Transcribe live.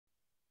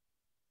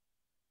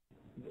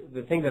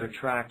the thing that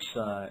attracts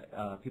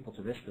people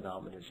to this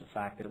development is the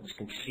fact that it was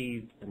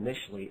conceived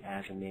initially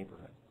as a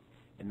neighborhood,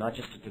 and not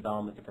just a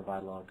development to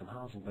provide low-income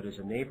housing, but as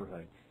a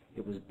neighborhood.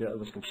 It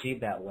was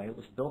conceived that way. It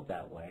was built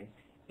that way,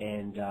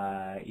 and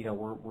you know,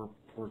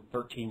 we're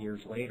 13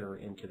 years later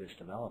into this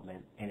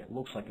development, and it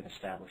looks like an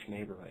established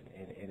neighborhood,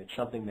 and it's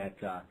something that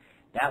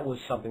that was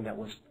something that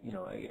was, you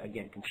know,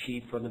 again,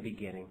 conceived from the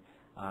beginning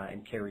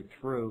and carried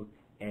through,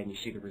 and you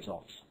see the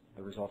results.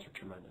 The results are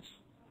tremendous.